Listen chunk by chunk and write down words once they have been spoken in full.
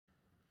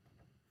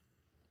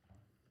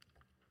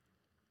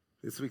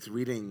This week's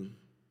reading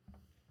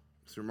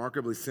is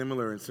remarkably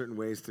similar in certain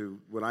ways to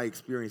what I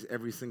experience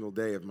every single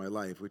day of my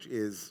life, which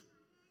is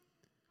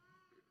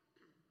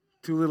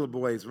two little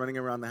boys running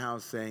around the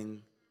house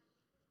saying,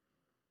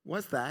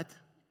 "What's that?"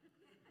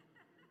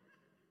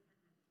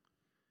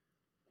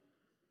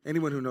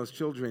 Anyone who knows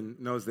children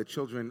knows that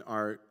children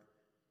are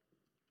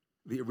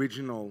the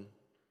original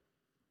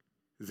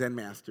Zen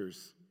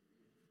masters.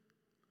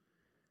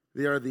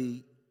 They are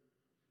the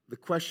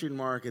question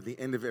mark at the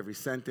end of every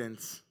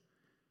sentence.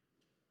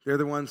 They're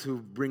the ones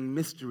who bring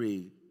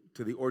mystery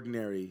to the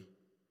ordinary.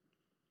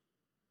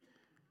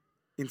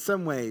 In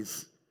some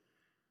ways,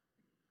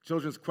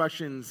 children's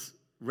questions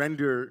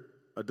render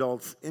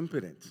adults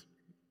impotent,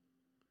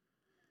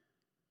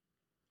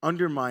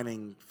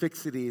 undermining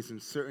fixities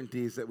and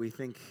certainties that we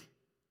think,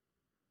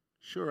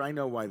 sure, I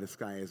know why the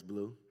sky is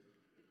blue.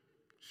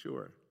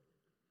 Sure.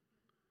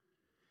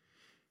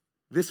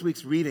 This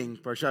week's reading,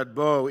 Parshat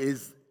Bo,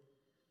 is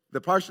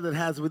the parsha that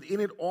has within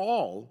it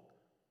all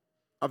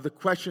of the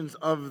questions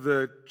of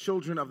the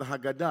children of the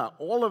Haggadah.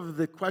 All of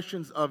the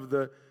questions of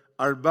the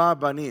Arba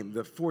Banim,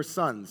 the four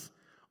sons,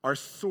 are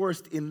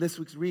sourced in this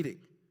week's reading.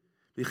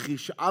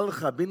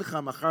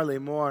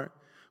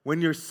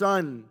 When your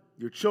son,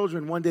 your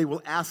children one day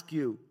will ask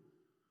you,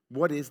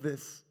 what is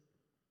this?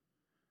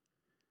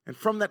 And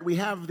from that we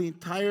have the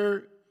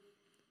entire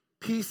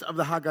piece of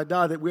the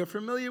Haggadah that we are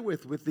familiar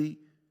with the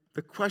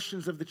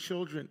questions of the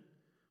children,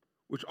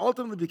 which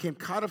ultimately became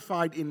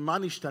codified in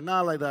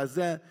Manishtana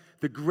Laidazeh,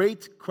 the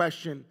great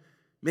question,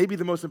 maybe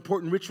the most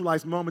important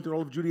ritualized moment in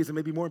all of Judaism,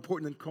 maybe more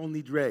important than Kol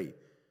Nidrei,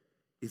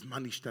 is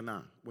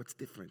Manishtana. What's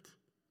different?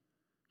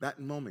 That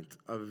moment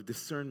of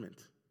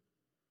discernment.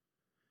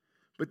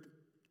 But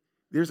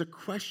there's a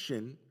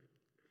question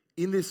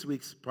in this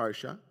week's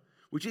Parsha,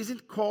 which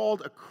isn't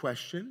called a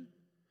question,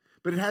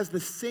 but it has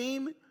the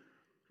same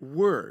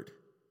word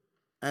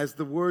as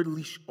the word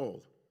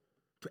lish'ol,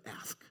 to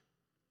ask.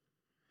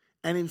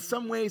 And in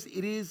some ways,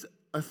 it is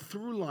a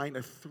through line,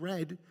 a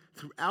thread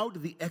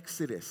throughout the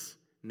Exodus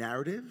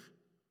narrative,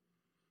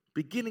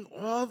 beginning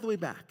all the way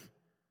back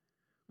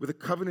with the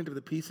covenant of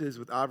the pieces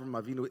with Avram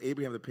Avinu,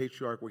 Abraham the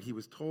patriarch, where he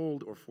was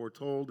told or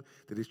foretold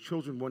that his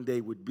children one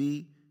day would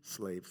be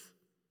slaves.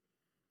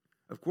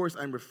 Of course,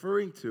 I'm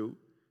referring to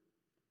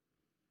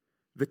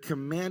the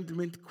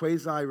commandment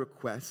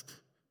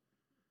quasi-request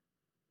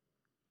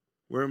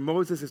where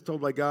Moses is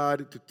told by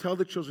God to tell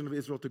the children of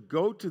Israel to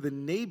go to the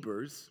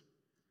neighbors,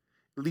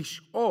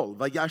 lish'ol,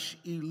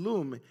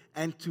 vayash'ilum,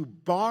 and to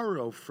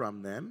borrow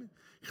from them,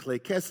 chlei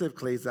kesef,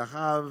 chlei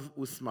zahav,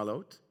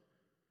 usmalot.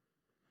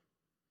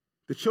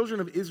 The children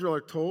of Israel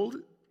are told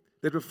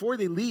that before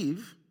they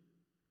leave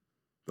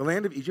the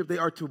land of Egypt, they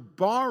are to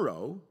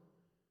borrow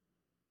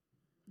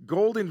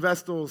golden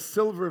vessels,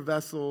 silver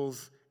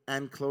vessels,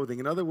 and clothing.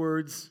 In other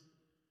words,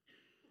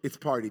 it's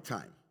party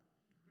time.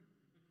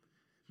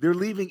 They're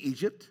leaving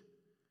Egypt,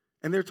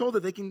 and they're told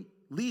that they can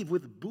leave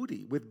with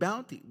booty, with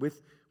bounty,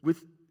 with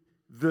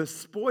the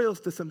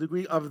spoils to some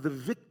degree of the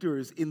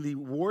victors in the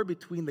war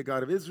between the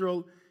God of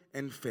Israel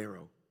and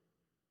Pharaoh.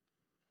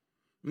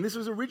 And this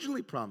was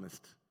originally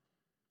promised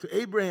to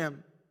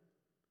Abraham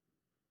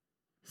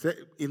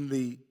in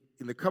the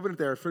covenant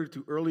that I referred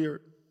to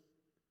earlier.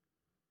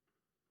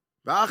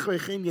 You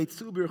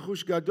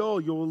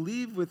will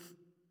leave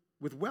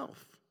with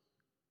wealth.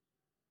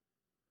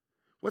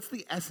 What's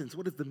the essence?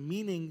 What is the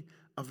meaning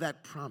of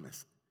that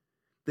promise?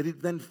 That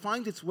it then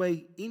finds its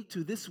way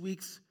into this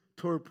week's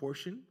Torah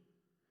portion,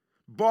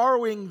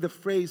 borrowing the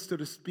phrase, so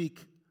to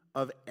speak,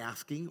 of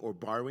asking or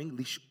borrowing,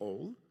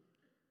 lish'ol,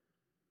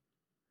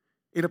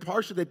 in a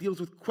parsha that deals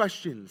with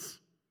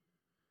questions.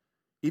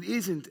 It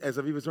isn't, as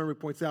Aviva Zormi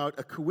points out,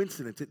 a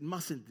coincidence. It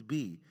mustn't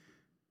be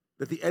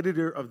that the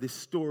editor of this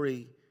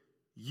story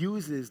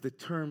uses the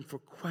term for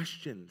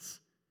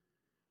questions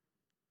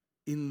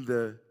in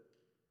the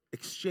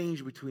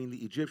exchange between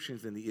the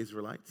Egyptians and the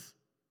Israelites.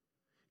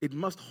 It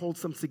must hold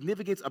some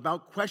significance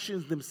about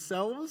questions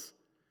themselves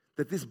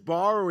that this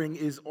borrowing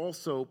is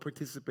also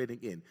participating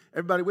in.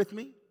 Everybody with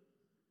me?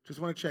 Just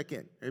want to check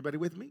in. Everybody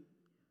with me?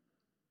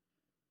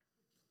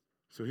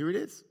 So here it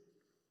is.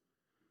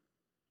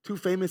 Two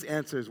famous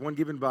answers, one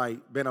given by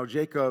Ben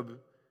Jacob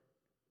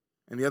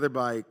and the other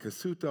by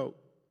Cassuto.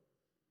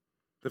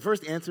 The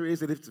first answer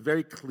is that it's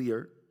very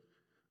clear,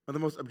 on the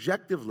most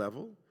objective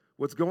level,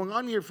 what's going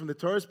on here from the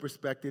Torah's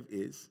perspective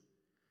is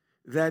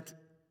that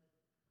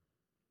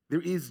there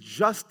is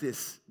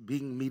justice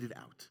being meted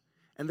out.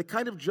 And the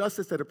kind of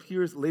justice that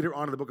appears later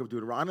on in the book of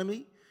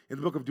Deuteronomy, in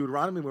the book of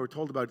Deuteronomy, where we're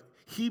told about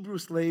Hebrew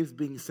slaves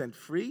being set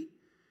free,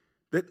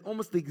 that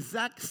almost the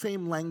exact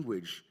same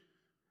language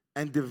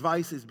and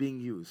device is being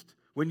used.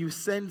 When you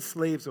send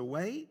slaves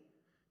away,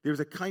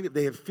 there's a kind of,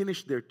 they have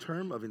finished their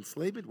term of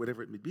enslavement,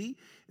 whatever it may be.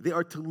 They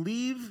are to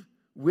leave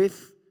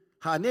with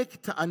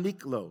ha'anik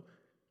ta'anik lo.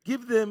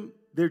 Give them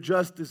their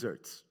just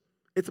deserts.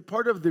 It's a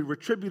part of the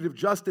retributive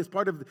justice,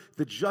 part of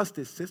the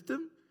justice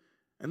system.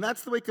 And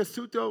that's the way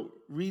Cassuto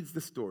reads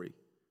the story.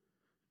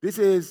 This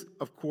is,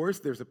 of course,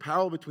 there's a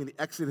parallel between the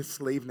Exodus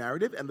slave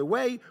narrative and the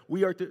way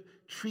we are to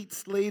treat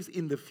slaves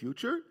in the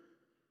future.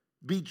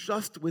 Be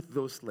just with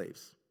those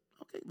slaves.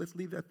 Okay, let's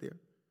leave that there.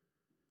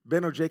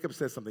 Ben or Jacob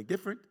says something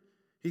different.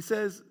 He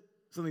says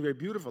something very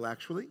beautiful,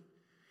 actually.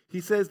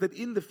 He says that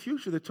in the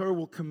future, the Torah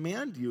will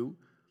command you,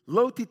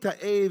 Lo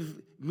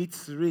tita'ev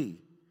mitzri,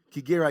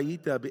 ki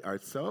gerayita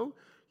be'artzo.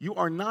 You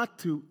are not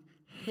to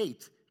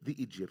hate the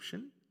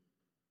Egyptian.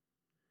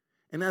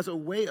 And as a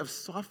way of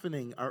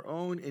softening our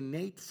own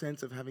innate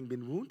sense of having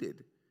been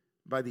wounded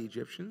by the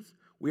Egyptians,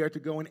 we are to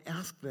go and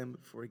ask them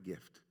for a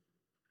gift.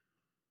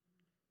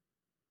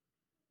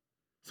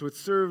 So it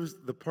serves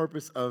the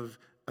purpose of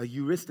a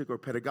heuristic or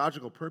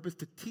pedagogical purpose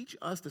to teach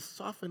us, to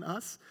soften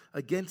us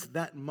against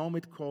that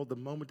moment called the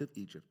moment of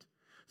Egypt.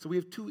 So we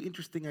have two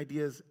interesting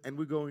ideas, and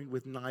we're going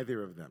with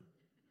neither of them.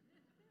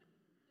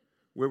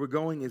 Where we're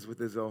going is with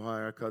the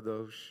Zohar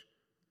Kadosh.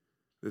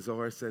 The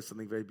Zohar says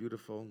something very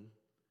beautiful.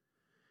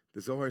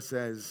 The Zohar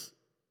says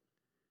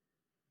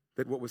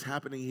that what was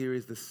happening here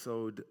is the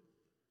sod,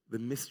 the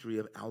mystery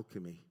of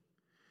alchemy,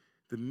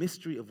 the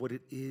mystery of what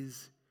it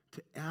is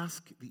to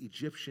ask the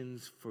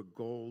Egyptians for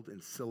gold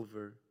and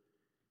silver.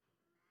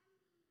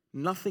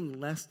 Nothing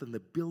less than the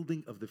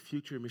building of the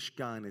future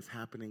Mishkan is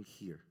happening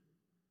here.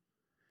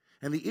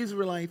 And the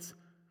Israelites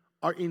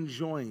are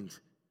enjoined,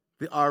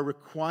 they are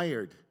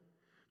required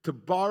to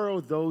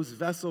borrow those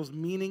vessels,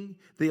 meaning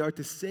they are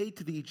to say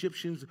to the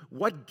Egyptians,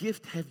 what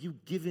gift have you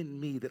given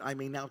me that I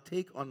may now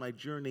take on my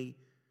journey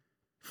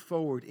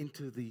forward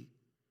into the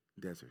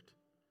desert?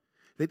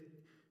 That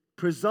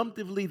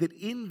presumptively, that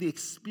in the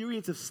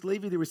experience of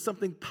slavery, there is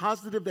something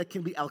positive that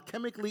can be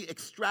alchemically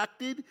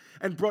extracted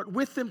and brought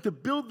with them to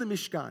build the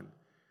Mishkan.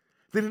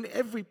 That in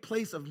every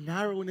place of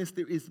narrowness,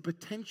 there is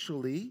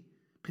potentially,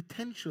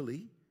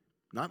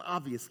 not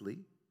obviously,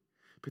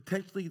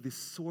 potentially the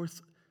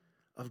source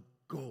of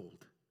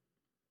gold.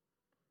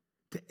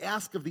 To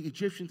ask of the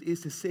Egyptians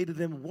is to say to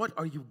them, what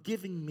are you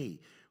giving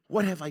me?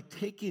 What have I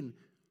taken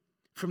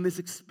from this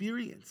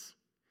experience?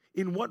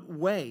 In what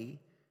way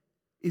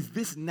is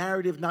this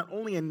narrative not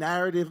only a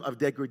narrative of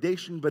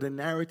degradation, but a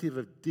narrative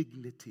of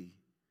dignity?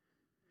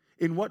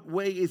 In what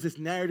way is this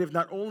narrative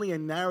not only a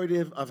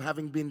narrative of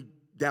having been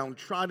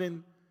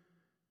downtrodden,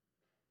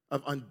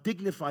 of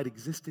undignified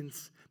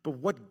existence, but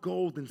what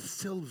gold and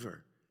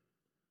silver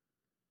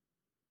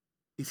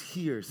is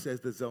here,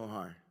 says the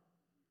Zohar.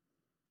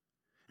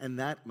 And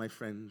that, my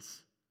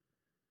friends,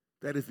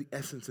 that is the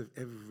essence of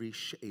every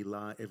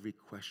she'elah, every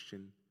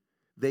question.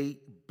 They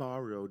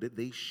borrowed,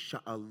 they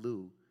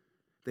sha'alu.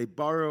 They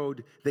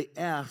borrowed, they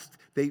asked,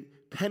 they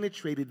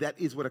penetrated. That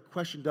is what a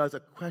question does.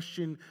 A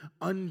question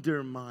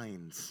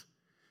undermines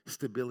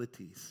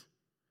stabilities.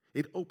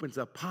 It opens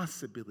up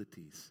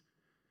possibilities.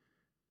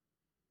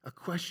 A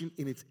question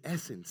in its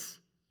essence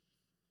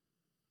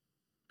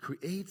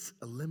creates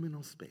a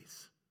liminal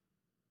space.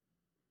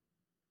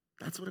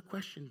 That's what a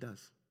question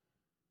does.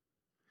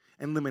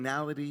 And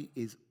liminality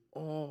is the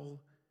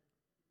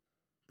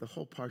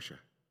whole parsha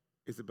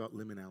is about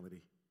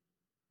liminality.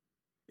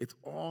 It's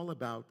all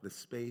about the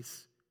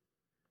space.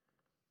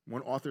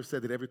 One author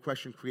said that every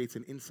question creates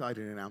an inside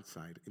and an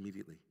outside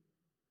immediately.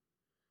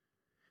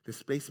 The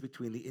space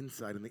between the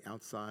inside and the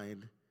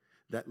outside,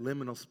 that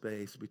liminal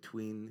space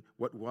between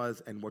what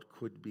was and what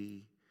could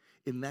be,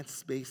 in that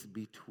space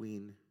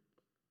between,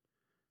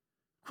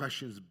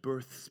 questions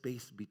birth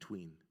space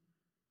between.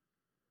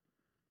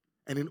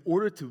 And in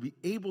order to be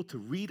able to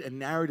read a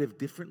narrative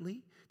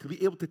differently, to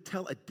be able to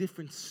tell a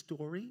different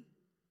story,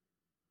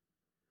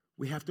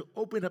 we have to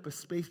open up a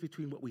space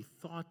between what we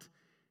thought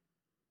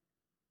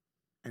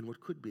and what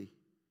could be.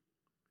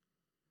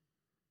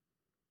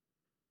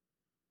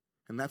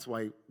 And that's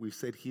why we've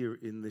said here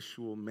in this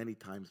shul many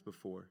times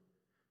before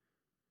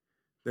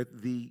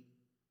that the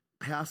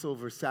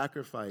Passover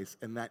sacrifice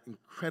and that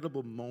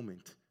incredible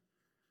moment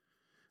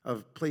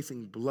of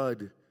placing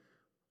blood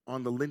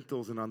on the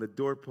lintels and on the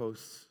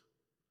doorposts,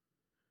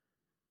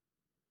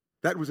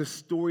 that was a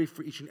story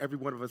for each and every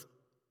one of us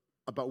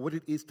about what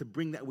it is to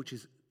bring that which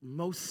is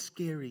most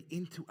scary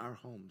into our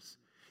homes,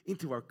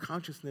 into our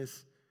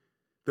consciousness,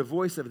 the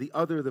voice of the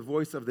other, the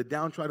voice of the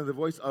downtrodden, the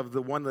voice of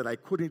the one that I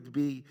couldn't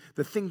be,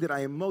 the thing that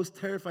I am most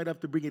terrified of,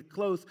 to bring it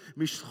close.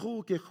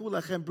 Mishchu kechu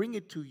lachem, bring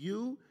it to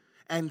you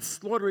and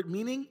slaughter it,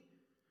 meaning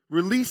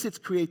release its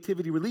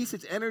creativity, release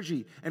its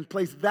energy, and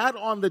place that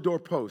on the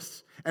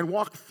doorposts and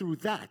walk through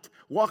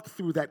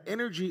that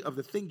energy of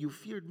the thing you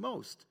feared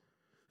most.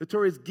 The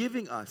Torah is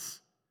giving us,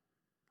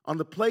 on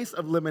the place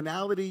of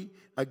liminality,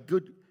 a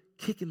good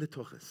kick in the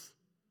tuchus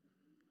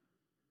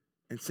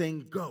and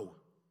saying, go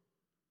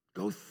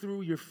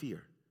through your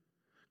fear.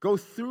 Go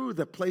through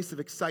the place of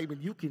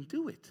excitement. You can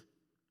do it.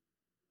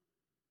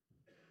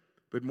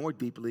 But more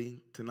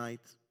deeply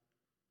tonight,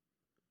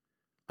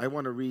 I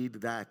want to read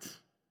that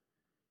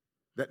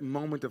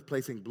moment of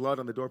placing blood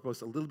on the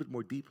doorpost a little bit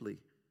more deeply.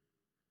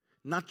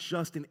 Not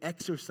just in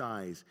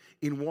exercise,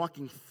 in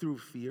walking through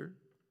fear,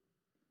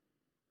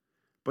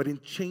 but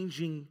in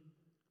changing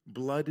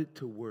blood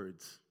to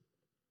words.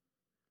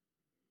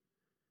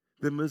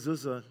 The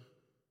mezuzah,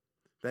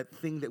 that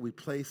thing that we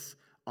place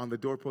on the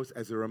doorpost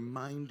as a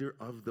reminder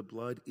of the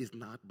blood, is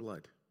not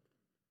blood.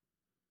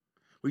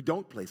 We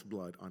don't place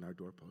blood on our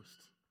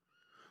doorposts.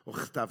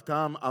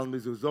 Uchtavtam al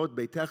mezuzot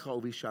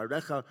beitecha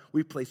uvisharecha.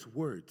 We place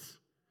words,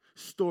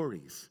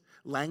 stories,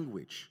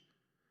 language,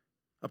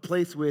 a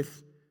place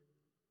with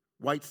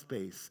white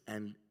space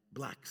and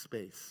black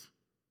space.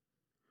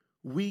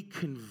 We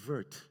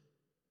convert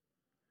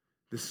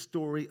the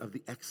story of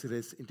the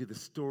Exodus into the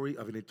story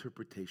of an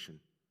interpretation.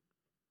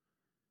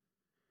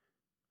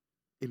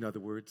 In other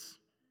words,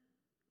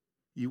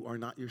 you are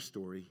not your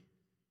story.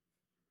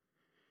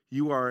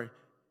 You are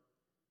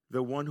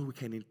the one who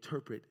can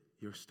interpret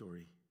your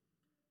story.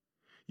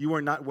 You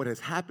are not what has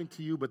happened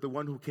to you, but the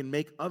one who can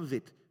make of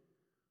it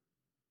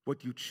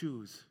what you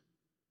choose.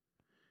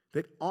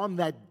 That on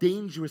that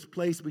dangerous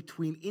place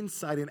between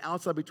inside and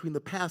outside, between the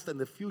past and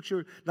the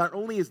future, not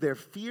only is there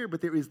fear, but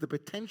there is the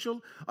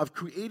potential of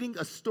creating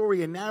a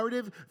story, a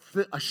narrative,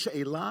 a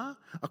she'elah,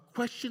 a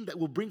question that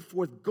will bring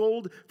forth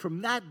gold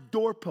from that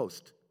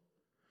doorpost,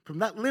 from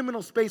that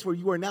liminal space where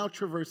you are now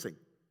traversing.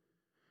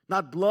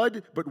 Not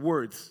blood, but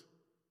words.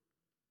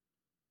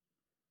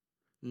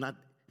 Not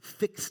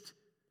fixed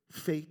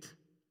fate,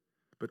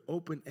 but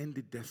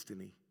open-ended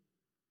destiny.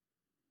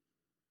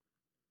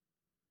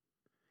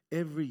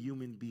 Every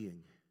human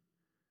being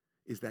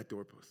is that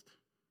doorpost.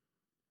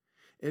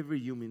 Every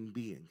human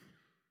being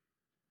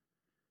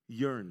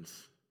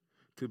yearns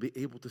to be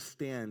able to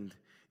stand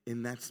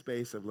in that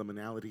space of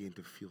liminality and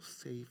to feel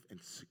safe and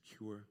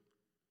secure.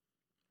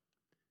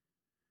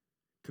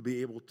 To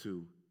be able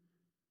to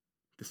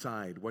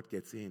decide what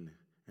gets in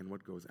and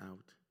what goes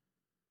out.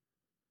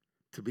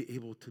 To be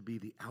able to be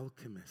the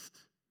alchemist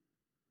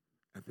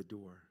at the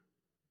door.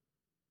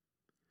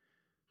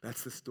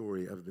 That's the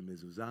story of the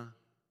mezuzah,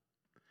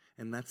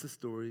 and that's the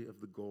story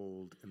of the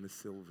gold and the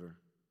silver.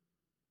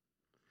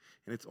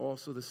 And it's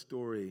also the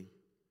story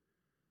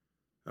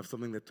of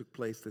something that took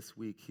place this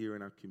week here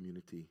in our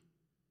community.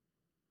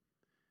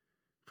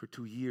 For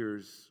 2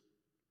 years,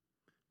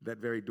 that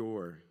very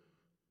door,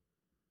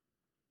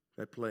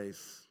 that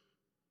place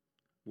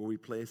where we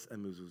place a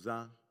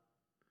mezuzah,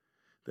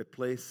 that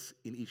place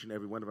in each and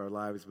every one of our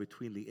lives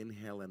between the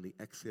inhale and the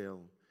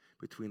exhale,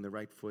 between the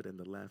right foot and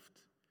the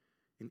left,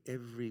 in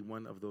every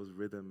one of those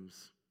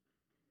rhythms,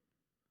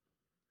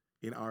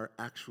 in our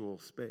actual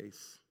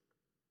space.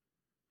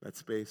 That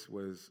space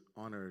was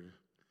honored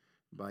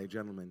by a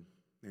gentleman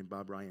named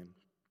Bob Ryan.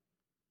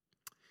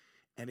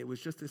 And it was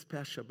just this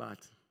past Shabbat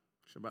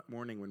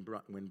morning,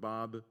 when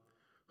Bob,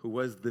 who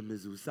was the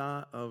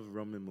mezuzah of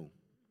Romemu.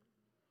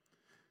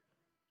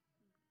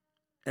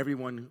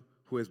 Everyone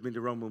who has been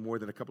to Romemu more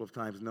than a couple of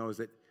times knows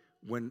that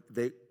when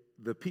the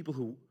people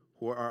who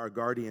are our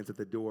guardians at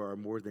the door are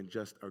more than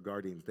just our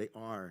guardians. They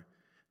are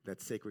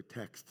that sacred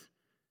text,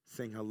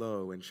 saying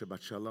hello and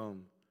Shabbat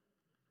Shalom,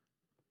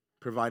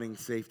 providing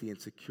safety and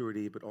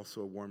security, but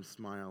also a warm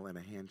smile and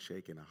a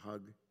handshake and a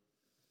hug.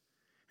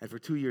 And for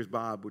 2 years,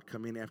 Bob would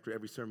come in after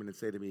every sermon and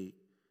say to me,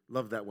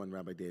 "Love that one,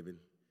 Rabbi David."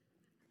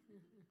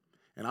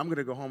 And I'm going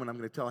to go home and I'm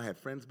going to tell I had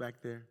friends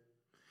back there.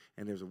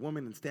 And there's a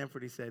woman in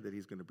Stanford, he said, that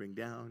he's going to bring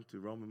down to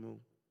Romemu.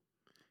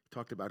 He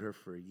talked about her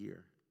for a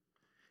year.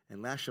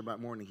 And last Shabbat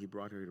morning, he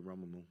brought her to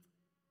Romemu.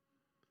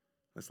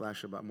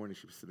 Last Shabbat morning,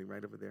 she was sitting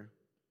right over there.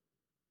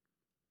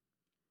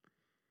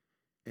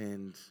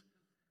 And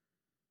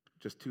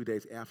just 2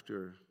 days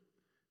after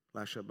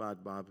last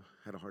Shabbat, Bob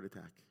had a heart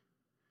attack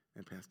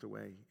and passed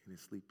away in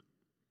his sleep.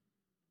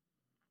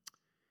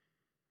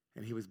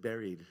 And he was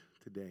buried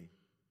today.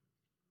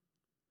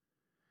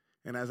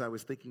 And as I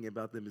was thinking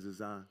about the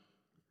mezuzah,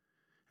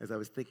 as I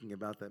was thinking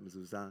about that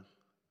mezuzah,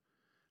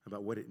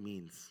 about what it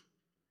means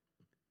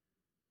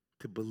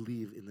to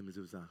believe in the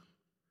mezuzah,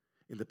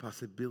 in the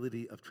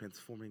possibility of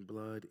transforming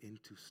blood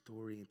into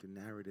story, into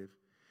narrative,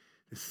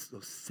 this so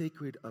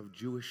sacred of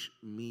Jewish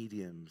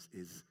mediums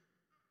is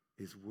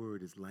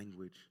word, is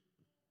language.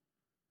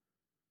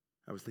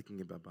 I was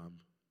thinking about Bob,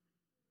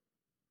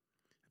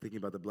 thinking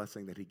about the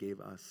blessing that he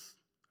gave us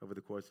over the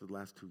course of the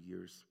last 2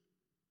 years.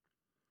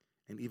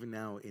 And even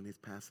now, in his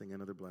passing,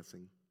 another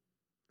blessing,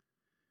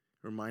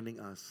 reminding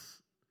us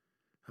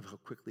of how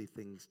quickly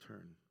things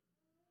turn,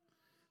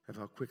 of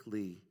how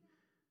quickly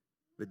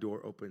the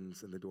door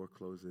opens and the door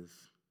closes,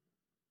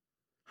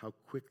 how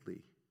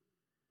quickly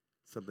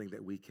something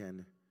that we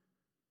can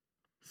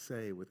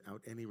say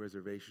without any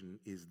reservation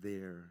is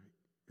there,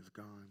 is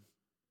gone.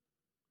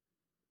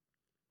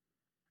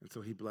 And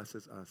so he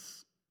blesses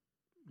us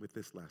with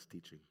this last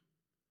teaching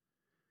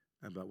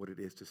about what it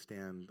is to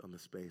stand on the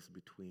space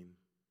between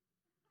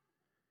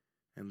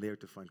and there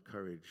to find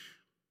courage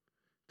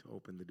to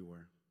open the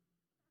door.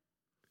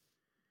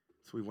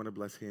 So we want to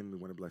bless him. We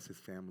want to bless his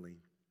family.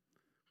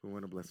 We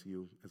want to bless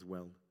you as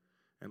well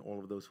and all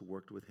of those who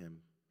worked with him,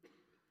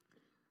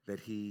 that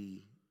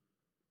he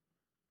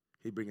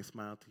bring a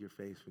smile to your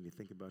face when you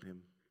think about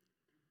him,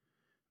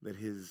 that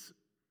his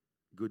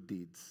good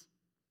deeds,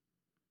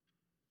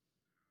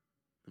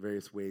 the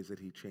various ways that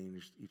he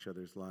changed each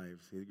other's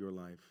lives, your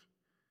life,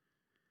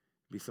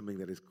 be something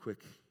that is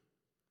quick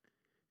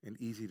and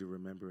easy to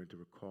remember and to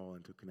recall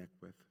and to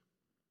connect with.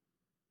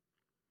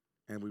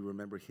 And we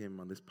remember him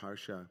on this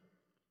parsha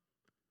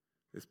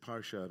this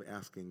parsha of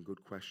asking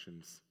good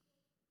questions,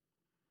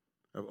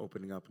 of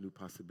opening up new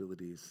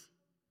possibilities,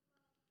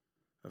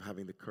 of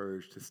having the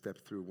courage to step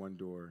through one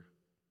door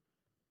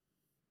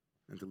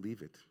and to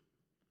leave it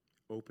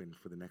open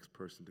for the next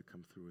person to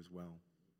come through as well.